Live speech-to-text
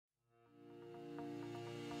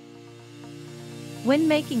When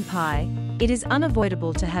making pie, it is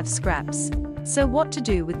unavoidable to have scraps. So what to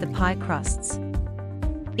do with the pie crusts?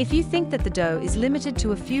 If you think that the dough is limited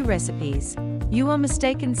to a few recipes, you are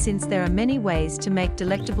mistaken, since there are many ways to make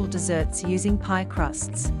delectable desserts using pie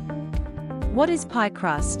crusts. What is pie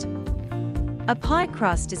crust? A pie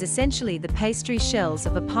crust is essentially the pastry shells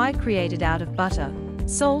of a pie created out of butter,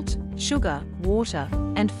 salt, sugar, water,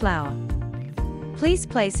 and flour. Please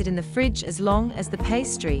place it in the fridge as long as the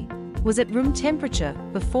pastry was at room temperature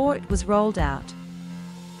before it was rolled out.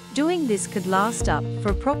 Doing this could last up for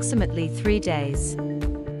approximately 3 days.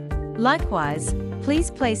 Likewise, please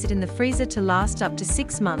place it in the freezer to last up to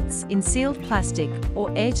 6 months in sealed plastic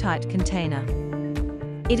or airtight container.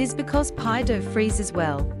 It is because pie dough freezes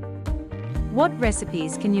well. What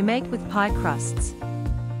recipes can you make with pie crusts?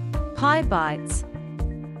 Pie bites.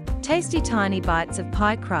 Tasty tiny bites of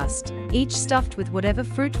pie crust, each stuffed with whatever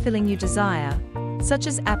fruit filling you desire, such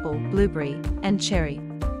as apple, blueberry, and cherry.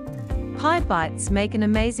 Pie bites make an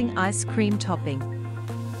amazing ice cream topping.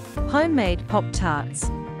 Homemade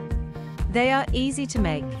Pop-Tarts. They are easy to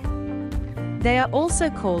make. They are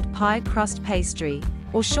also called pie crust pastry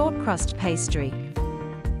or short crust pastry.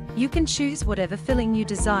 You can choose whatever filling you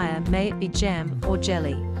desire, may it be jam or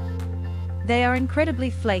jelly. They are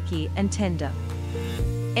incredibly flaky and tender.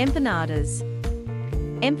 Empanadas.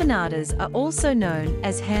 Empanadas are also known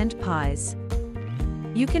as hand pies.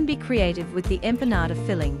 You can be creative with the empanada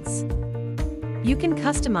fillings. You can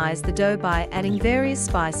customize the dough by adding various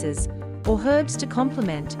spices or herbs to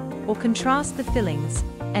complement or contrast the fillings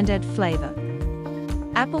and add flavor.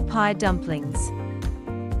 Apple pie dumplings.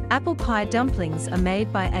 Apple pie dumplings are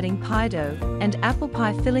made by adding pie dough and apple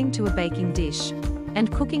pie filling to a baking dish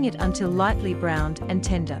and cooking it until lightly browned and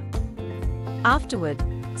tender. Afterward,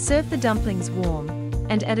 serve the dumplings warm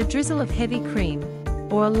and add a drizzle of heavy cream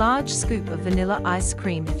or a large scoop of vanilla ice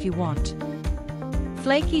cream if you want.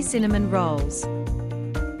 Flaky cinnamon rolls.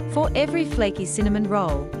 For every flaky cinnamon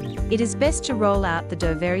roll, it is best to roll out the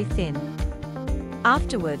dough very thin.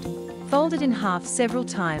 Afterward, fold it in half several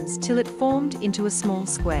times till it formed into a small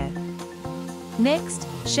square. Next,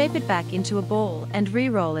 shape it back into a ball and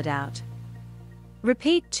re-roll it out.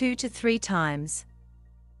 Repeat 2 to 3 times.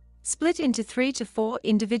 Split into 3 to 4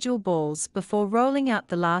 individual balls before rolling out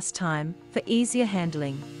the last time for easier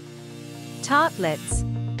handling. Tartlets.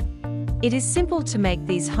 It is simple to make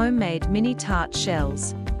these homemade mini tart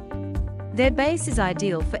shells. Their base is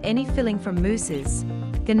ideal for any filling from mousses,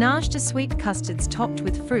 ganache to sweet custards topped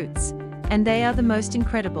with fruits, and they are the most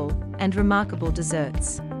incredible and remarkable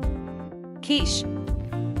desserts. Quiche.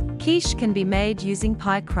 Quiche can be made using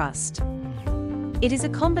pie crust. It is a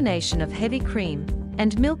combination of heavy cream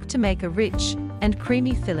and milk to make a rich and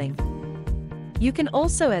creamy filling. You can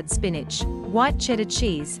also add spinach, white cheddar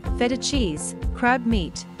cheese, feta cheese, crab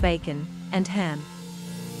meat, bacon, and ham.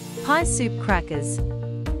 Pie soup crackers.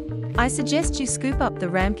 I suggest you scoop up the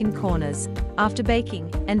ramekin corners after baking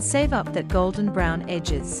and save up that golden brown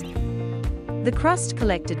edges. The crust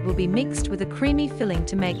collected will be mixed with a creamy filling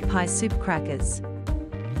to make pie soup crackers.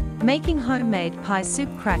 Making homemade pie soup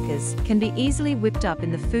crackers can be easily whipped up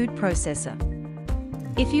in the food processor.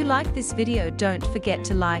 If you like this video, don't forget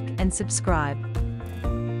to like and subscribe.